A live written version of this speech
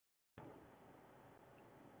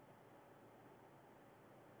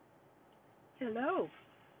Hello,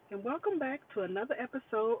 and welcome back to another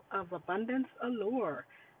episode of Abundance Allure.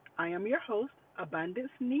 I am your host,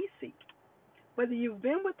 Abundance Nisi. Whether you've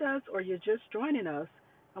been with us or you're just joining us,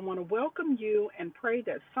 I want to welcome you and pray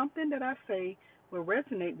that something that I say will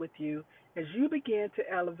resonate with you as you begin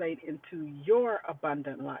to elevate into your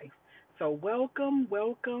abundant life. So, welcome,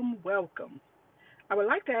 welcome, welcome. I would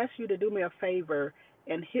like to ask you to do me a favor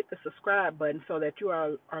and hit the subscribe button so that you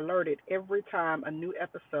are alerted every time a new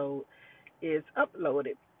episode is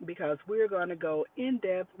uploaded because we're going to go in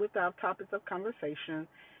depth with our topics of conversation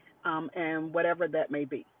and whatever that may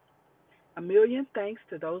be. A million thanks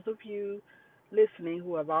to those of you listening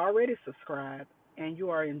who have already subscribed and you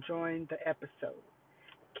are enjoying the episode.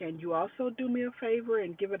 Can you also do me a favor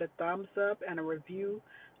and give it a thumbs up and a review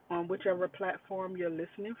on whichever platform you're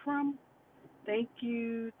listening from? Thank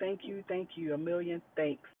you, thank you, thank you. A million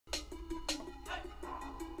thanks.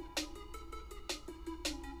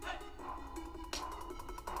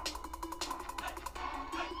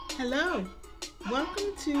 Hello,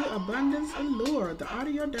 welcome to Abundance Allure, the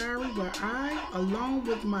audio diary where I, along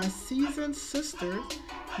with my seasoned sisters,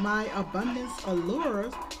 my abundance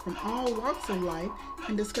allures from all walks of life,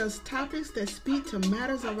 can discuss topics that speak to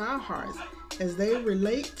matters of our hearts as they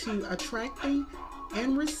relate to attracting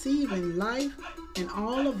and receiving life and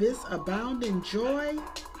all of its abounding joy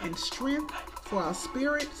and strength for our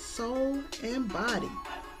spirit, soul, and body.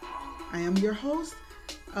 I am your host,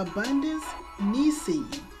 Abundance Nisi.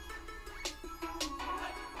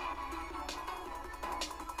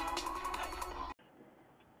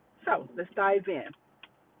 So let's dive in.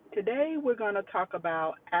 Today we're going to talk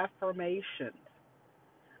about affirmations.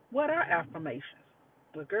 What are affirmations?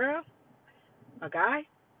 A girl, a guy,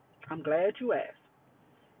 I'm glad you asked.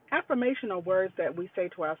 Affirmation are words that we say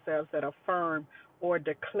to ourselves that affirm or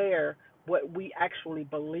declare what we actually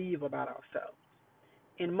believe about ourselves.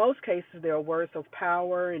 In most cases, they are words of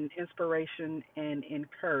power and inspiration and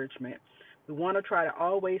encouragement. We want to try to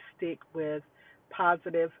always stick with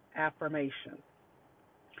positive affirmations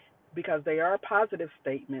because they are positive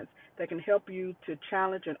statements that can help you to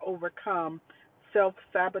challenge and overcome self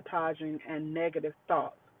sabotaging and negative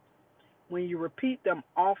thoughts. When you repeat them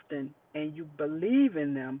often and you believe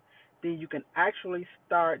in them, then you can actually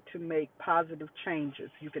start to make positive changes.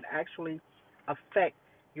 You can actually affect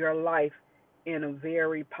your life in a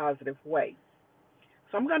very positive way.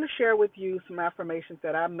 So, I'm going to share with you some affirmations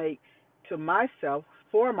that I make to myself,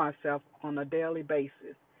 for myself, on a daily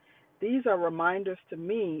basis. These are reminders to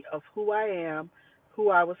me of who I am, who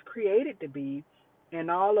I was created to be, and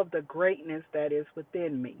all of the greatness that is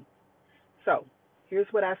within me. So, here's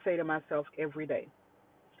what I say to myself every day: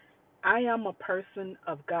 I am a person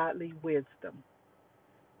of godly wisdom.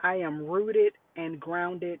 I am rooted and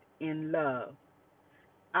grounded in love.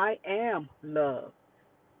 I am love.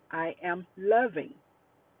 I am loving.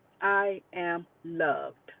 I am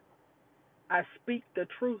loved. I speak the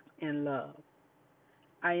truth in love.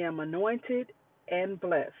 I am anointed and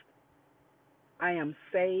blessed. I am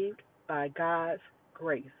saved by God's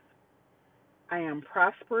grace. I am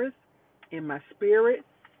prosperous in my spirit,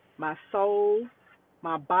 my soul,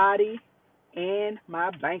 my body, and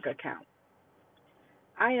my bank account.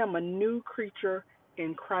 I am a new creature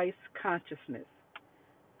in Christ's consciousness.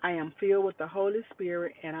 I am filled with the Holy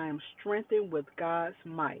Spirit and I am strengthened with God's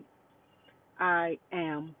might. I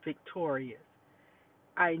am victorious.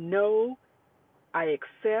 I know, I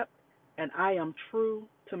accept, and I am true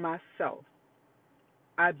to myself.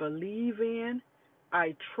 I believe in,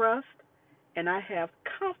 I trust, and I have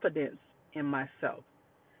confidence in myself.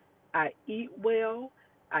 I eat well,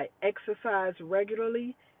 I exercise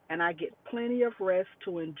regularly, and I get plenty of rest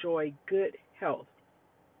to enjoy good health.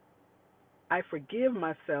 I forgive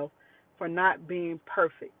myself for not being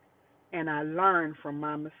perfect, and I learn from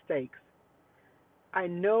my mistakes. I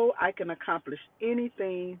know I can accomplish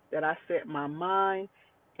anything that I set my mind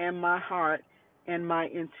and my heart and my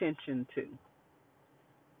intention to.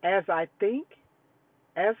 As I think,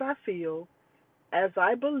 as I feel, as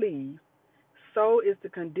I believe, so is the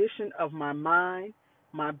condition of my mind,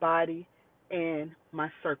 my body, and my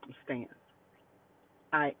circumstance.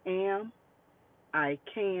 I am, I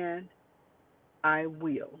can, I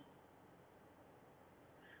will.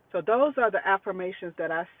 So those are the affirmations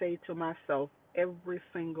that I say to myself every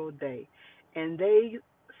single day. And they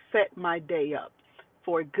set my day up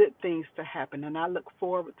for good things to happen. And I look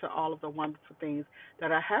forward to all of the wonderful things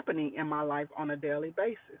that are happening in my life on a daily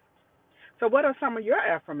basis. So, what are some of your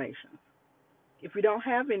affirmations? If you don't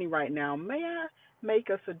have any right now, may I make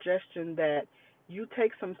a suggestion that you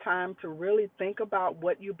take some time to really think about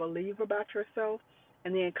what you believe about yourself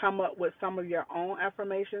and then come up with some of your own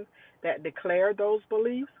affirmations that declare those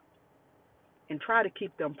beliefs? and try to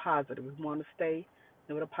keep them positive. We want to stay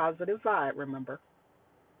with a positive vibe, remember.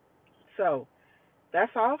 So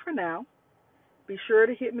that's all for now. Be sure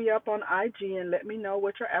to hit me up on IG and let me know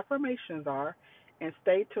what your affirmations are, and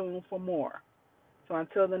stay tuned for more. So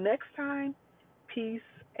until the next time, peace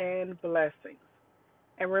and blessings.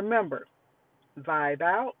 And remember, vibe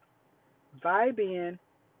out, vibe in,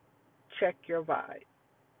 check your vibe.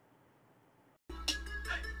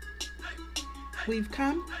 We've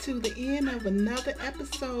come to the end of another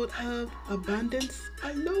episode of Abundance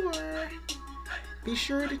Allure. Be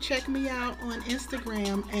sure to check me out on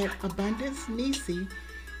Instagram at Abundance Nisi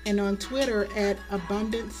and on Twitter at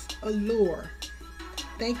Abundance Allure.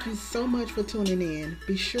 Thank you so much for tuning in.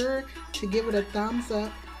 Be sure to give it a thumbs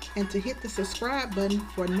up and to hit the subscribe button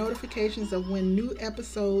for notifications of when new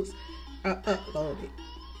episodes are uploaded.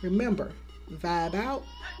 Remember, vibe out,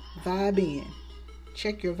 vibe in.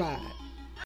 Check your vibe.